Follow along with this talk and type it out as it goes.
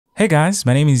Hey guys,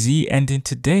 my name is Z, and in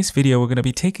today's video we're going to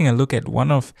be taking a look at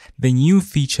one of the new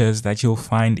features that you'll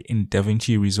find in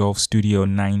Davinci Resolve Studio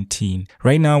 19.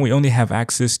 Right now we only have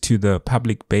access to the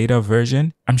public beta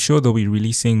version. I'm sure they'll be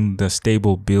releasing the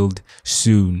stable build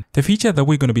soon. The feature that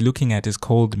we're going to be looking at is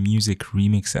called Music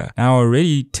Remixer. Now I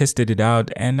already tested it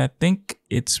out and I think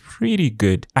it's pretty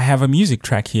good. I have a music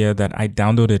track here that I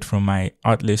downloaded from my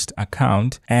Artlist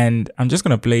account, and I'm just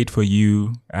going to play it for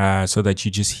you so that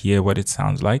you just hear what it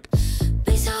sounds like.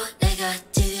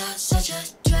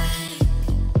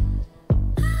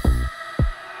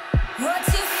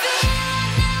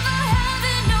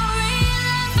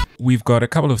 We've got a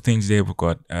couple of things there. We've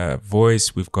got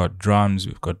voice, we've got drums,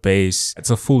 we've got bass. It's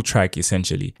a full track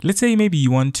essentially. Let's say maybe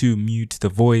you want to mute the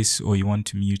voice, or you want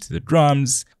to mute the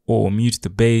drums, or mute the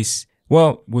bass.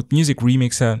 Well, with Music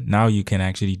Remixer, now you can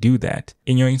actually do that.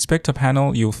 In your inspector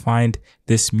panel, you'll find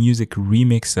this Music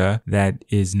Remixer that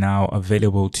is now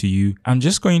available to you. I'm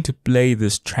just going to play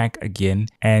this track again,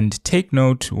 and take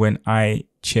note when I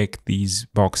check these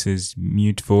boxes,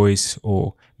 mute voice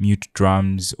or mute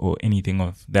drums or anything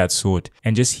of that sort,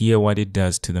 and just hear what it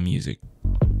does to the music.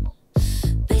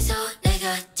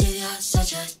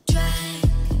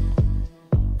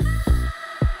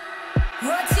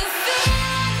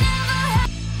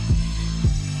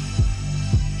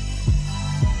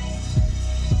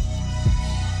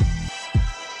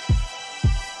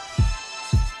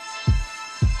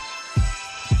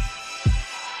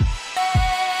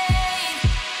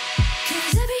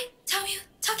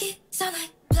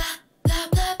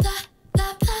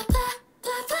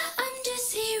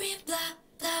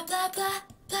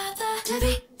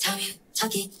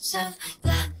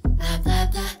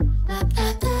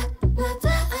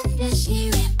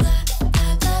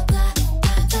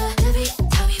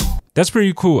 That's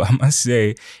pretty cool, I must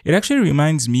say. It actually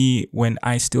reminds me when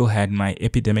I still had my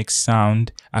Epidemic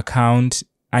Sound account.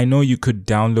 I know you could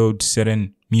download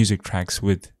certain music tracks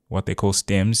with what they call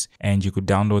stems, and you could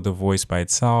download the voice by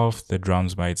itself, the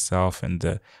drums by itself, and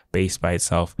the bass by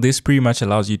itself. This pretty much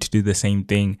allows you to do the same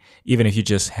thing, even if you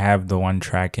just have the one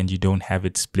track and you don't have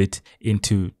it split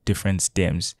into different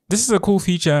stems. This is a cool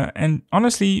feature, and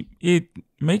honestly, it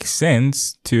makes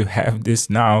sense to have this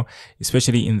now,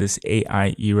 especially in this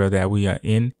AI era that we are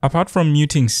in. Apart from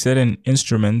muting certain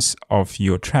instruments of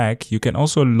your track, you can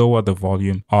also lower the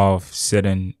volume of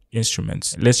certain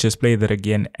instruments. Let's just play that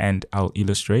again and I'll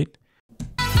illustrate.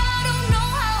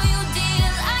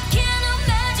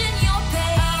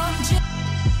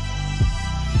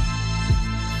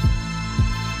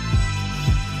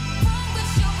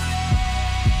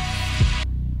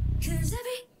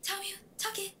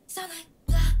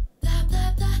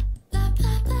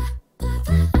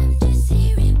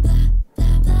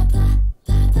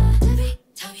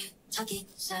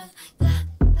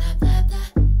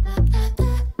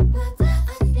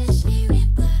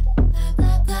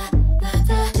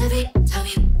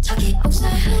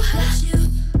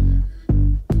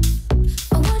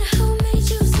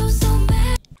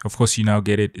 Of course, you now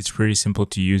get it. It's pretty simple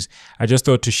to use. I just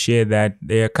thought to share that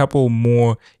there are a couple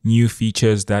more new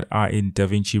features that are in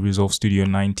Davinci Resolve Studio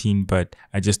 19, but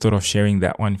I just thought of sharing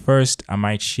that one first. I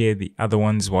might share the other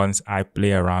ones once I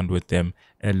play around with them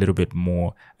a little bit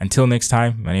more. Until next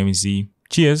time, my name is Z.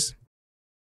 Cheers.